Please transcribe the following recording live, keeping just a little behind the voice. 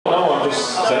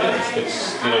saying.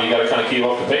 It's, you know, you got to kind of keep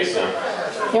up the pace now.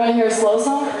 You want to hear a slow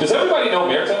song? Does everybody know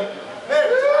Mirthe?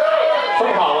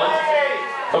 From Holland,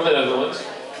 from the Netherlands.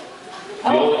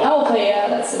 I will play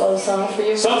that slow song for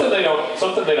you. Something they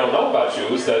don't know about you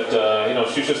is that you know,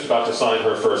 she's just about to sign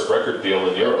her first record deal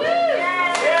in Europe.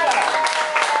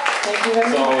 Thank you very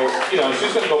much. So, you know,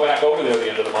 she's going to go back over there at the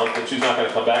end of the month, and she's not going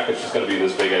to come back because she's going to be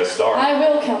this big-ass star. I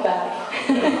will come back.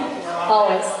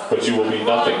 Always. But you will be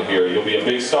nothing here. You'll be a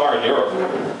big star in Europe.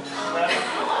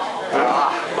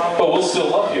 But we'll still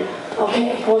love you.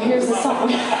 Okay, well, here's the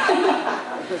song.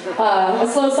 A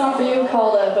slow song for you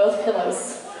called Both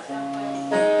Pillows.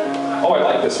 Oh, I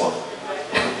like this one.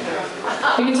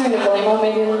 You can turn the volume up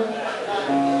maybe a little.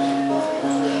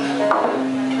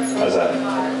 How's that?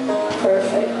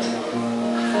 Perfect.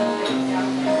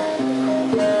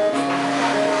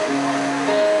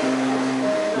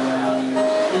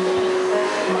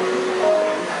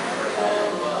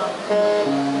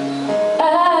 I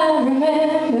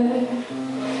remember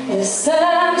the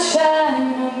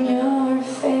sunshine on your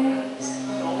face,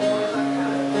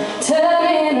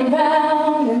 turning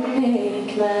around and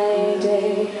make my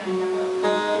day.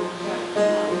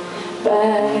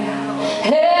 By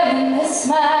having this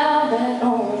smile that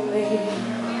only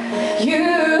you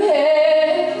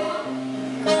have,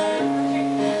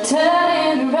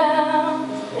 turning around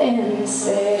and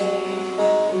say,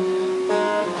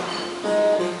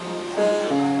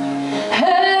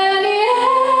 honey,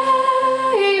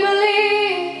 I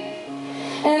believe,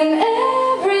 and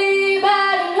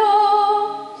everybody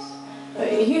knows,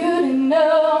 but you didn't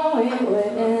know it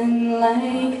would end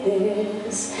like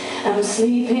this. I'm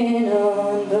sleeping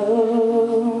on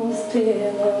both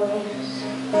pillows.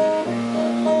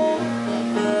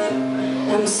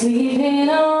 I'm sleeping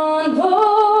on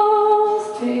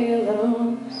both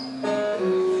pillows.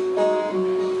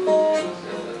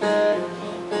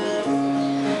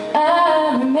 I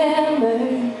remember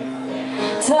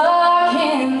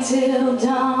talking till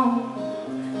dawn,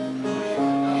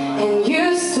 and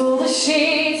you stole the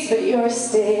sheets, but you're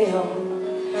still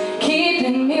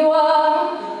keeping me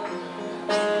warm.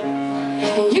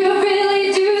 And you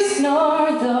really do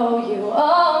snore, though you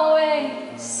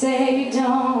always say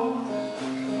don't.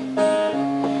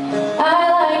 I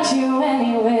liked you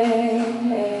anyway.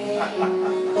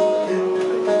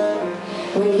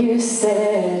 When you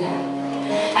said,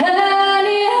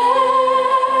 honey, I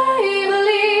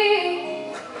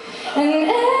believe, and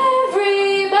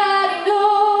everybody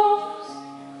knows,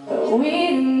 but we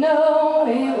didn't know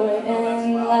it would end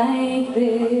like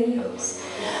this.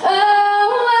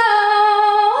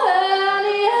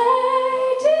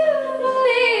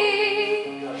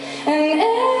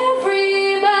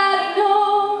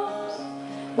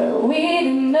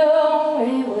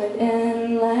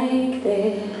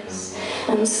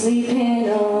 I'm sleeping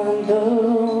on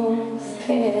both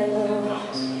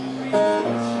pillows.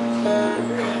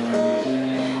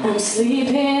 I'm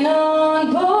sleeping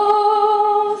on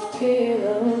both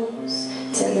pillows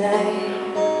tonight.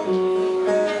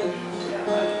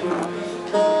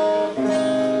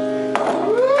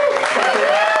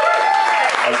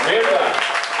 That's Mirthe.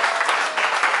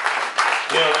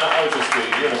 You know, I was just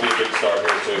kidding. You're going to be a big star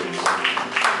here,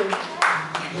 too.